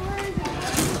 don't you?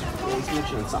 Yeah, he's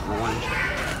mentioning something orange.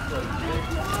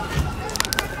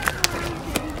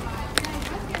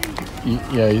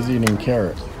 Yeah, he's eating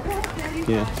carrot.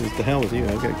 Yeah, what the hell with you?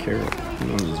 I've got carrot. You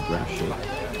know this grass shit.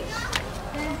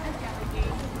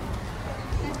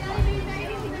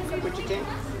 What you think?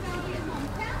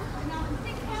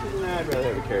 Nah, I'd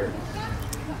rather have a carrot.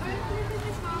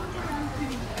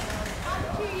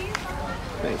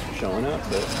 Thanks for showing up,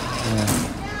 but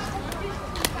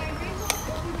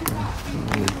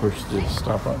Let me push the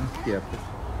stop button. yep.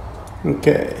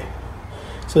 Okay,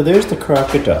 so there's the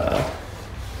crocodile.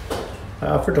 I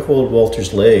offered to hold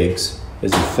Walter's legs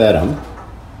as he fed him.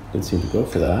 Didn't seem to go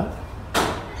for that.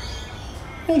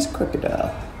 Nice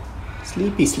crocodile.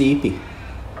 Sleepy, sleepy.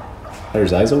 Are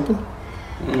his eyes open?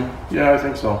 Yeah, I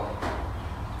think so.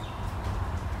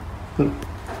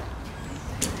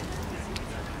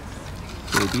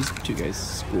 Yeah, these two guys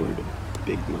scored a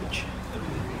big lunch.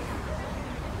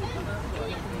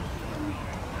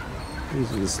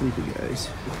 These are the sleepy guys.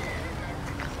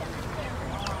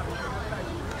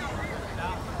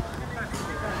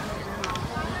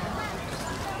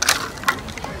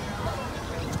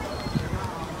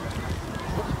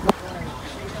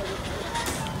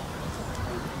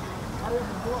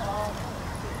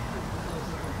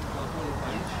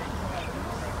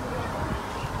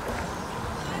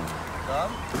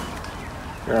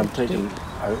 Here I'm taking.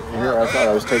 I thought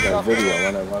I was taking a video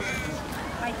when I wasn't.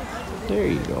 There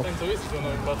you go.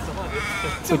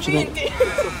 What you think?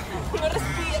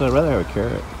 So I'd rather have a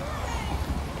carrot.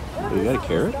 Oh, you got a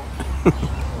carrot?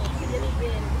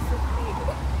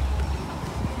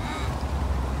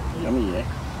 Yummy, eh?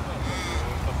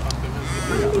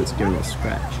 Yeah, let's give him a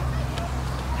scratch.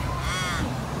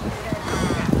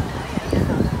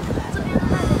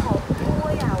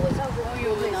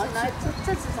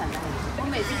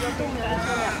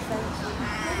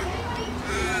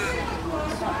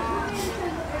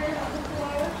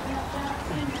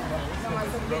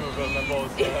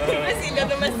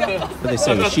 What they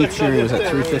say, the sheep shearing was at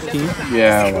 3:15?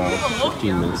 Yeah, well.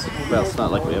 15 minutes. Well, it's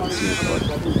not like we haven't seen it before.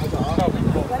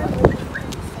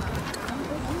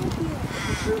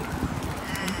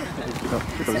 Oh,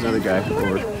 here comes another guy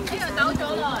over.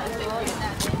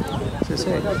 What's this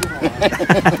say?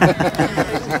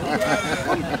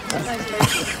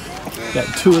 Got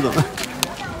two of them.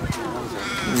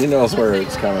 He knows where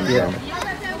it's coming from.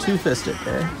 Two-fisted,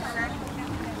 eh?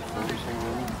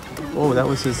 Oh, that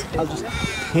was his. I'll just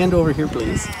hand over here,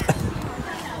 please.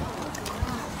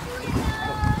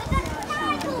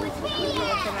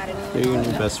 You're gonna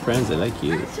be best friends. I like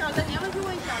you.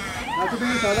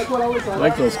 I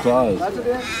like those claws.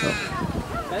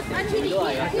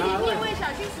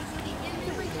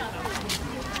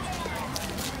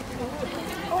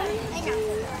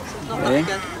 Eh?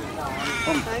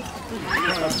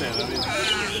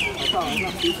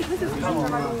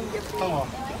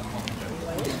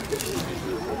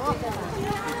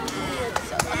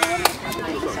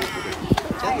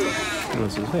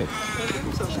 What's his name?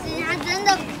 真的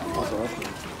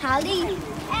好厉害！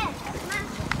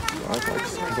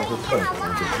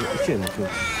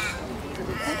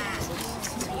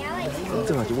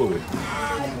正好就喂喂，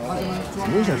怎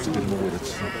么一下子给你们喂的吃？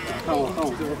看我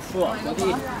这个吃啊，小弟，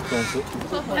总是。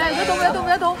哎，别动，不要动，不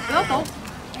要动，不要动。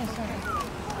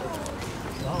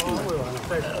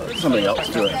这么摇，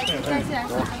对。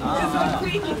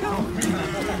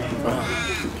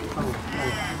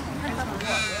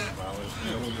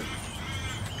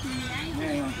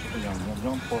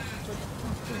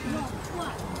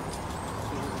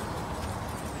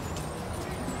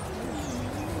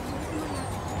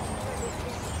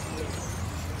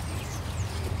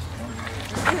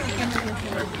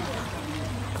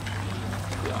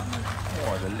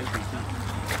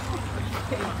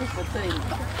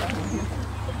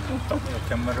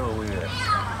camera over here.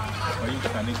 Why are you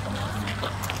standing from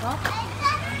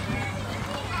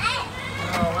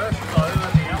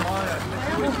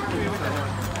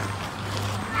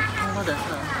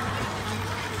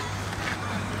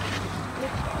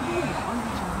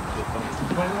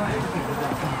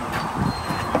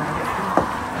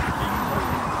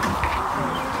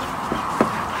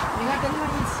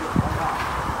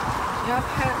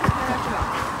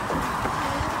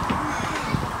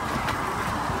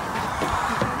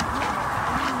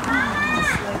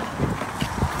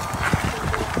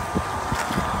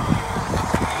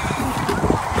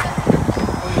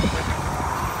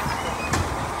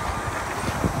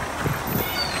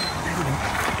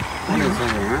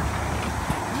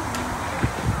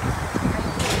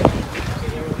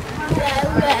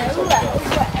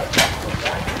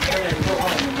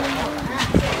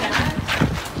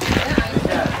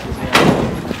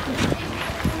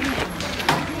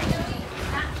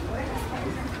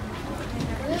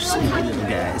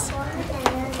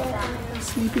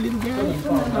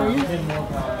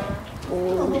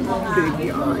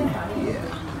beyond. Yeah.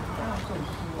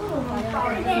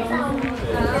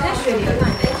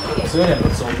 12点都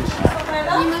走不起来。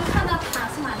你们看到塔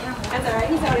是哪样的？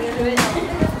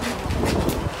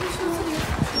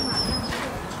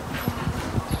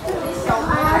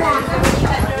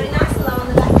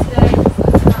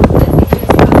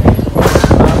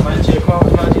蛮结框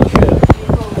拉进去了。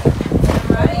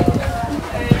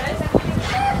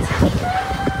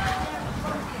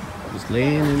 Just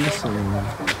laying in the sun.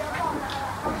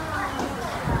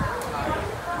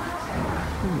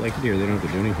 Like it here, they don't have to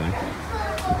do anything.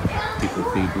 People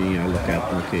feed me, I look at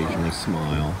them occasionally,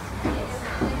 smile.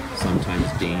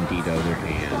 Sometimes dainty to other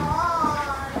hand.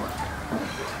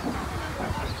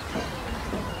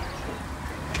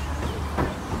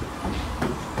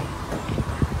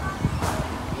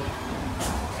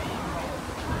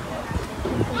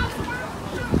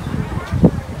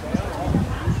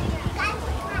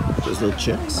 Those little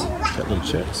chicks. Got little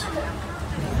chicks.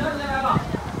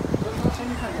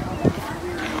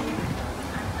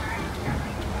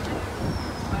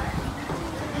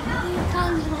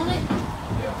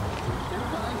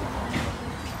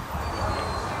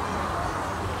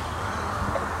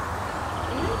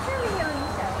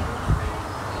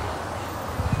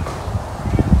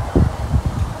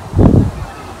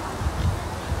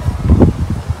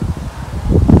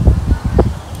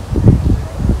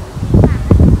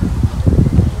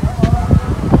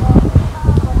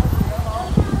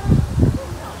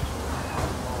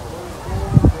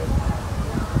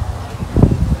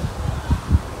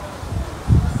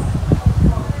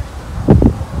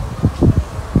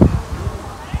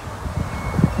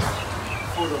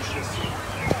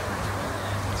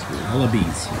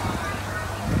 Wallabies.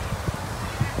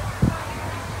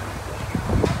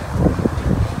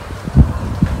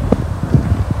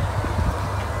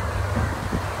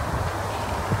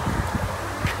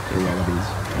 They're wallabies.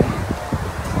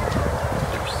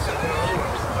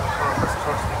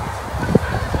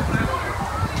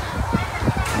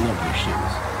 I love their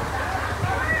shoes.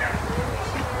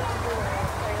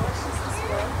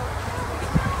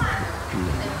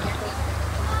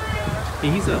 Hey,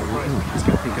 he's got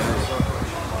big eyes.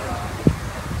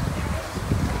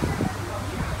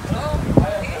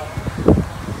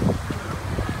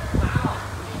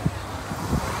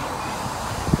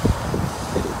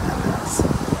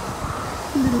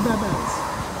 Little babas.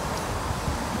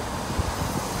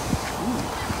 Ooh,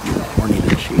 horny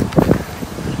little sheep.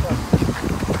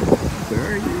 Where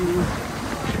are you?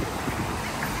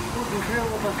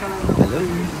 Hello.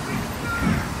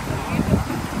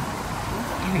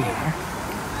 Here you are.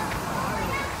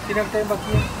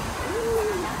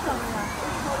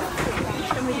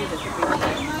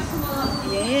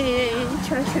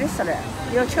 체력했어요.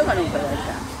 이거 쳐가는 거야 일단.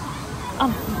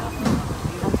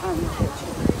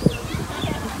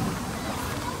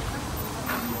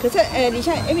可是你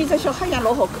像因为这小海洋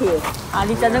老好看。啊，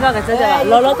你真那个真的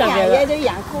老老感觉了。也都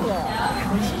养过了。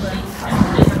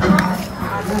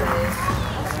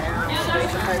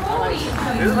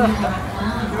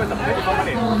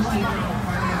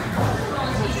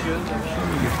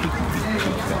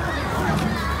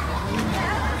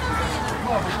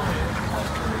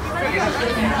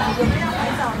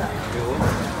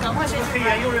赶快去可以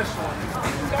用热水。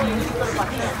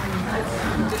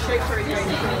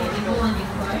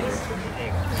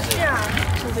是啊，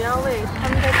你不要喂，他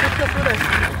们在吃特殊的食物。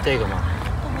这个吗？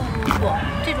不，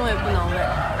这种也不能喂。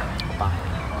好吧。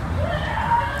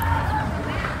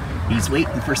 He's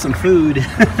waiting for some food.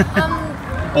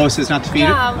 Oh, so it's not to feed it?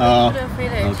 Yeah, we couldn't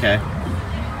feed it. Okay.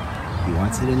 He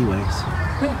wants it anyways.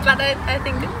 But I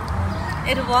think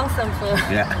it wants some food.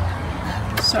 Yeah.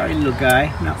 Sorry, little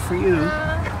guy, not for you.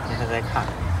 你还在看？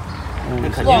 Oh, 你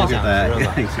肯定 look 想 at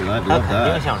吃 that. 吧？ I 他 love 肯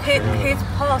定 that. 想吃。 His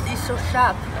paws is so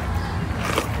sharp,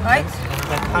 right?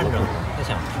 在看着，他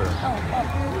想吃。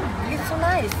 It's so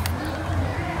nice.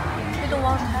 He don't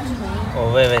want to touch me. 我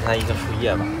喂喂他一个树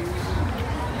叶吧。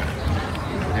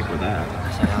 Heck with that.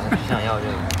 想要这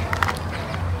个。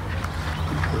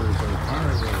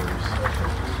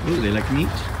 Ooh, they like meat.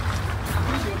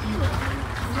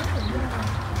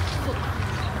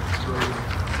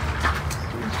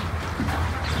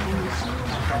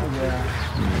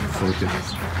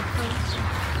 Focus.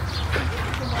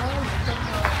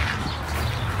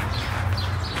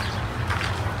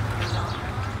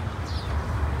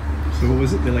 So what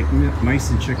was it? They like mice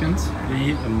and chickens?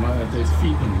 They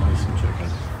feed them mice and chicken.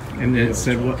 And it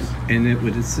said what? And it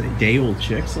would say day-old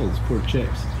chicks. Oh, those poor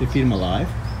chicks. They feed them alive?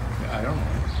 I don't know.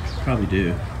 Probably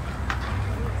do.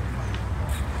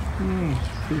 Oh,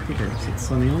 Quilter.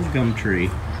 It's on the old gum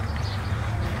tree.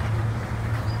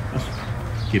 Oh,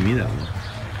 give me that one.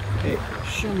 Hey,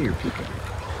 shh. Show me your people.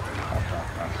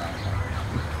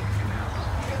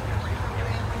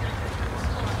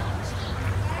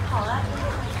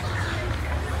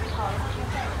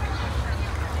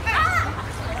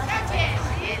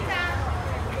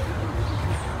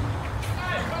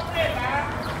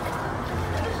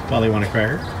 Polly, want a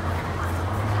cracker?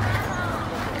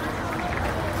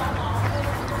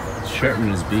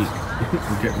 Sharpen his beak.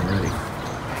 I'm getting ready.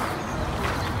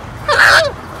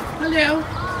 Hello.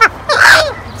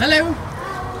 Hello.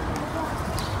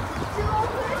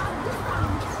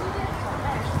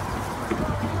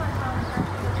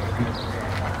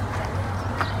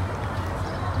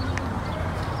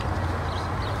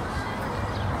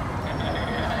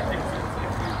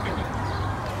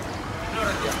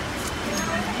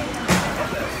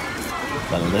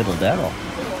 The little devil.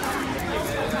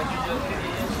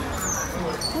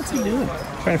 What's he doing?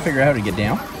 Trying to figure out how to get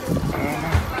down?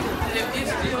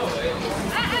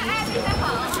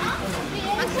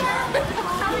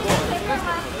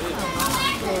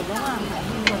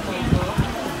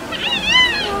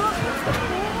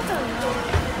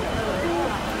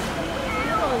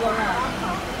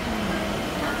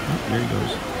 There he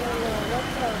goes.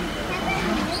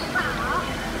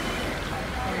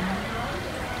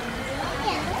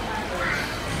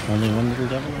 Only one little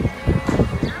devil?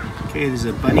 Okay, there's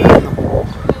a bunny in the hole.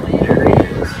 There he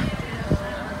is.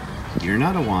 You're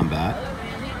not a wombat,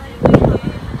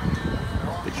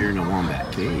 but you're in a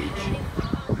wombat cage.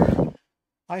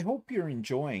 I hope you're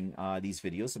enjoying these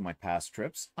videos of my past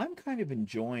trips. I'm kind of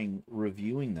enjoying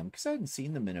reviewing them because I hadn't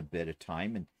seen them in a bit of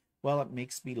time, and well, it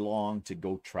makes me long to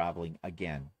go traveling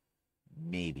again.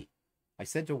 Maybe. I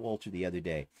said to Walter the other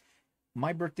day,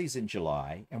 my birthday's in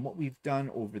July, and what we've done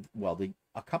over,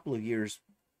 a couple of years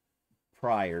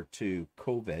prior to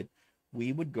COVID,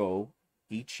 we would go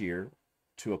each year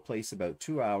to a place about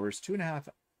 2.5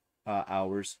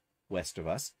 hours west of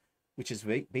us, which is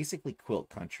basically quilt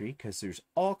country, because there's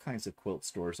all kinds of quilt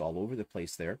stores all over the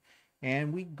place there.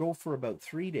 And we go for about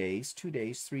 3 days, 2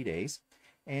 days, 3 days,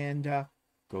 and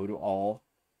go to all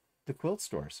the quilt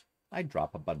stores. I'd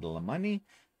drop a bundle of money,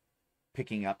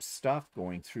 picking up stuff,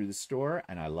 going through the store,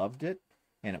 and I loved it,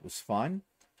 and it was fun.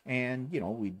 And you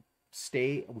know, we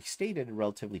stayed at a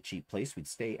relatively cheap place. We'd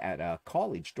stay at a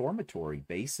college dormitory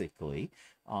basically,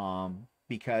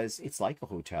 because it's like a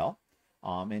hotel,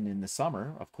 and in the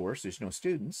summer, of course, there's no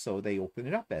students, so they open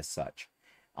it up as such.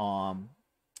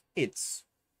 It's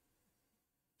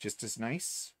just as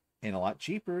nice and a lot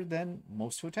cheaper than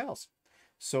most hotels.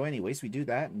 So anyways, we do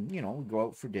that, and you know, we go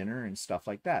out for dinner and stuff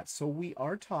like that. So we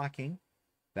are talking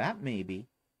that maybe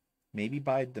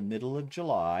by the middle of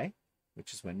July,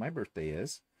 which is when my birthday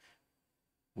is,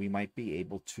 we might be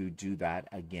able to do that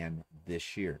again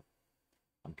this year.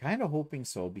 I'm kind of hoping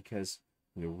so, because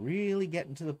we're really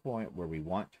getting to the point where we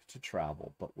want to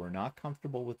travel, but we're not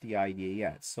comfortable with the idea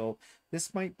yet. So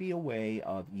this might be a way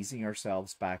of easing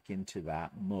ourselves back into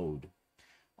that mode.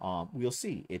 We'll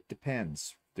see. It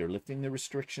depends. They're lifting the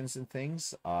restrictions and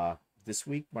things. This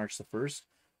week, March the 1st,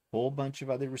 a whole bunch of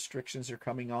other restrictions are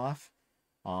coming off.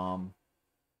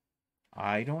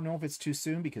 I don't know if it's too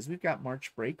soon, because we've got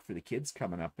March break for the kids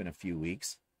coming up in a few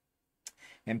weeks.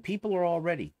 And people are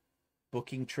already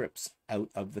booking trips out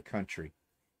of the country.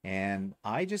 And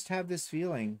I just have this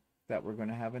feeling that we're going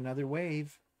to have another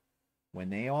wave when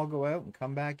they all go out and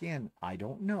come back in. I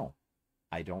don't know.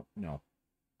 I don't know.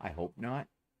 I hope not,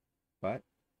 but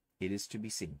it is to be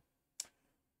seen.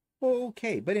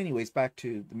 Okay, but anyways, back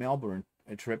to the Melbourne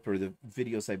trip, or the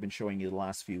videos I've been showing you the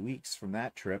last few weeks from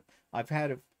that trip. I've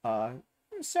had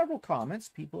several comments.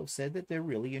 People have said that they're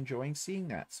really enjoying seeing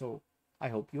that. So I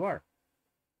hope you are,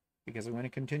 because I'm going to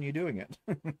continue doing it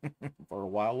for a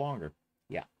while longer.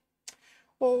 Yeah.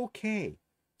 Okay,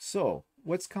 so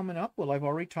what's coming up? Well, I've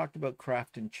already talked about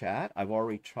Craft and Chat. I've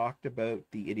already talked about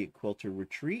the Idiot Quilter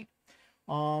Retreat.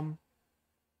 What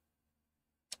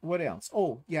else?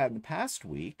 Oh, yeah, in the past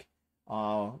week,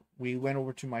 we went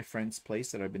over to my friend's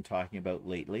place that I've been talking about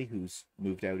lately, who's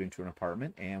moved out into an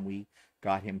apartment, and we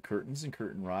got him curtains and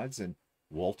curtain rods, and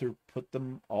Walter put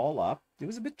them all up. It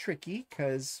was a bit tricky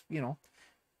because, you know,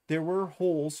 there were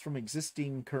holes from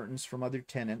existing curtains from other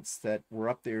tenants that were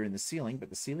up there in the ceiling, but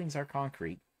the ceilings are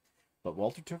concrete. But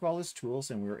Walter took all his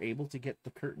tools, and we were able to get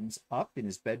the curtains up in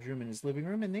his bedroom and his living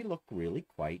room, and they look really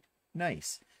quite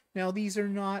nice. Now, these are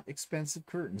not expensive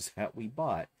curtains that we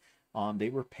bought. They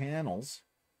were panels,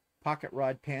 pocket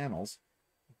rod panels,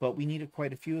 but we needed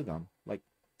quite a few of them, like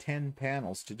 10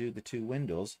 panels to do the 2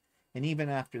 windows. And even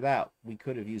after that, we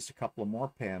could have used a couple of more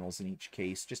panels in each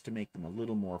case just to make them a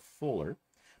little more fuller.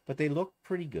 But they look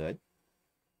pretty good,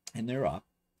 and they're up.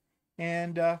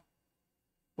 And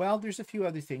Well, there's a few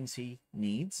other things he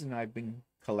needs, and I've been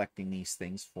collecting these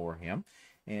things for him.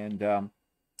 And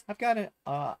I've got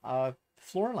a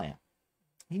floor lamp.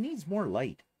 He needs more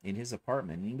light in his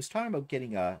apartment. And he was talking about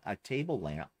getting a table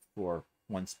lamp for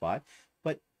one spot,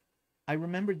 but I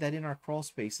remembered that in our crawl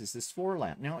space is this floor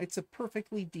lamp. Now, it's a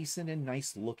perfectly decent and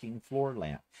nice looking floor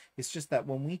lamp. It's just that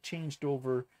when we changed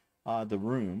over the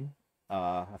room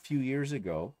a few years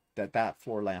ago, that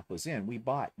floor lamp was in, we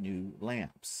bought new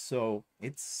lamps. So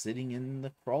it's sitting in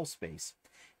the crawl space.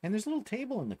 And there's a little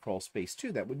table in the crawl space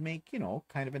too that would make, you know,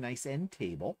 kind of a nice end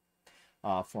table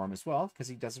for him as well, because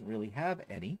he doesn't really have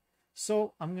any.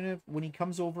 So I'm going to, when he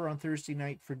comes over on Thursday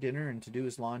night for dinner and to do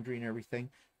his laundry and everything,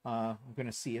 I'm going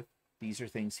to see if these are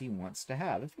things he wants to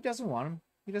have. If he doesn't want them,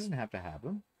 he doesn't have to have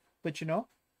them. But, you know,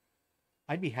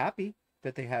 I'd be happy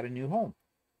that they had a new home,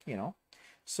 you know.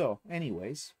 So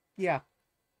anyways, yeah.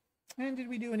 And did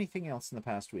we do anything else in the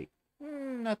past week?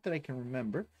 Not that I can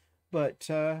remember. But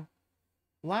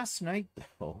last night,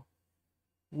 though,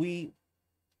 we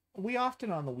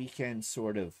often on the weekend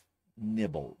sort of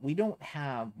nibble. We don't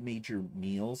have major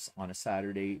meals on a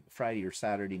Friday or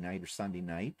Saturday night or Sunday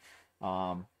night.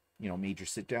 You know, major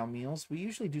sit-down meals. We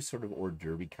usually do sort of hors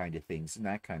d'oeuvre kind of things and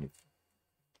that kind of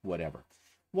whatever.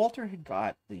 Walter had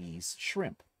got these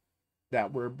shrimp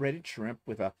that were breaded shrimp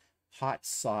with a hot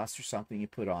sauce or something you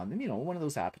put on them, you know, one of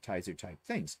those appetizer type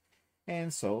things.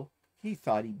 And so he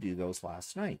thought he'd do those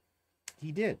last night.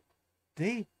 He did.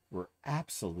 They were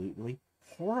absolutely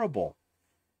horrible.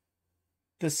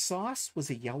 The sauce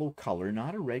was a yellow color,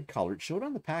 not a red color. It showed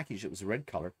on the package it was a red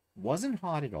color. Wasn't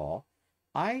hot at all.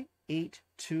 I ate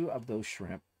 2 of those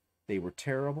shrimp. They were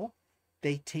terrible.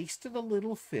 They tasted a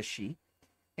little fishy.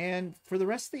 And for the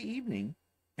rest of the evening,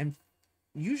 and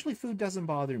usually food doesn't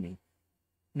bother me,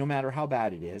 no matter how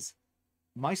bad it is,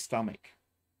 my stomach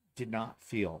did not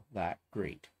feel that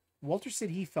great. Walter said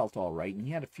he felt all right, and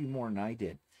he had a few more than I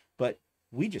did, but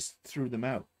we just threw them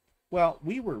out. Well,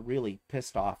 we were really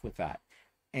pissed off with that.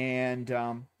 And,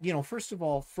 you know, first of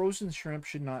all, frozen shrimp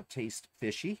should not taste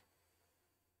fishy.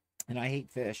 And I hate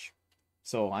fish.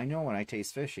 So I know when I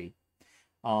taste fishy,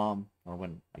 or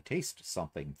when I taste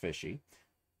something fishy.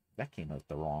 That came out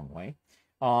the wrong way.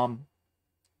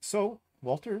 So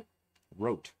Walter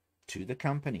wrote to the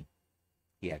company.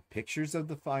 He had pictures of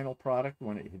the final product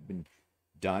when it had been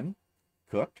done,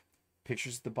 cooked,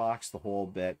 pictures of the box, the whole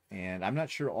bit. And I'm not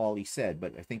sure all he said,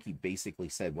 but I think he basically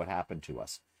said what happened to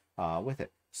us with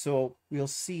it. So we'll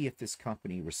see if this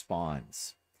company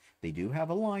responds. They do have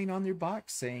a line on their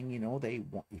box saying, you know, they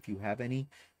want, if you have any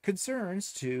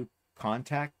concerns, to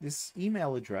contact this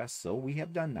email address. So we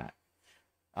have done that.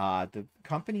 The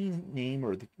company name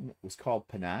was called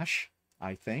Panache,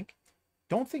 I think.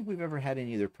 Don't think we've ever had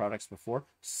any of their products before.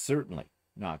 Certainly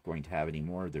not going to have any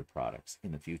more of their products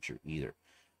in the future either.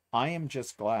 I am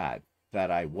just glad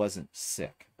that I wasn't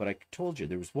sick. But I told you,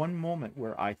 there was one moment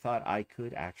where I thought I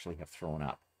could actually have thrown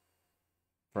up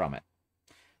from it.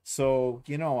 So,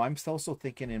 you know, I'm also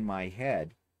thinking in my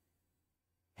head,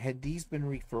 had these been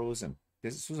refrozen?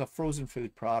 This was a frozen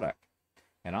food product.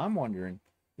 And I'm wondering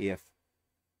if,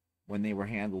 when they were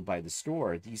handled by the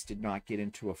store, these did not get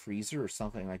into a freezer or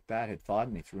something like that, had thawed,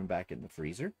 and they threw them back in the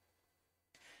freezer.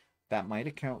 That might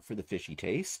account for the fishy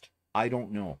taste. I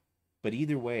don't know. But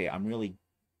either way, I'm really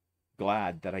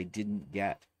glad that I didn't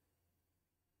get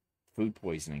food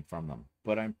poisoning from them.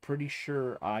 But I'm pretty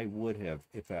sure I would have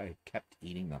if I kept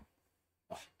eating them.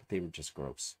 Oh, but they were just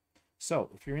gross. So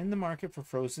if you're in the market for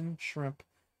frozen shrimp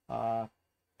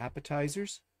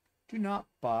appetizers, do not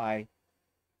buy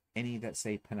any that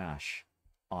say Panache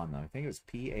on them. I think it was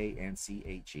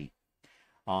P-A-N-C-H-E.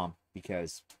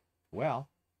 Because, well,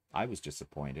 I was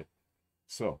disappointed.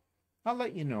 So I'll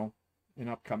let you know in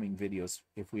upcoming videos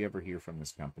if we ever hear from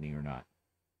this company or not.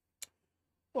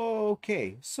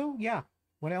 Okay, so yeah,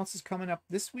 what else is coming up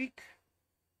this week?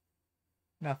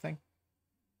 Nothing.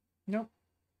 Nope,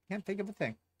 can't think of a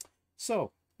thing.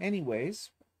 So,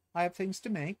 anyways, I have things to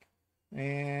make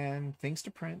and things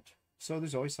to print, so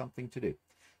there's always something to do.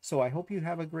 So I hope you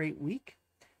have a great week.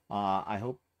 I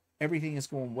hope everything is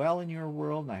going well in your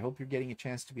world, and I hope you're getting a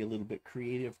chance to be a little bit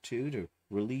creative too, to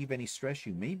relieve any stress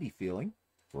you may be feeling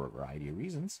for a variety of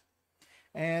reasons.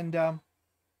 And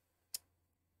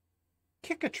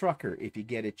kick a trucker if you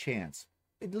get a chance.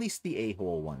 At least the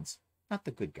a-hole ones, not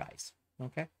the good guys.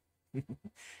 Okay?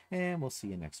 And we'll see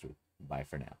you next week. Bye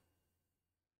for now.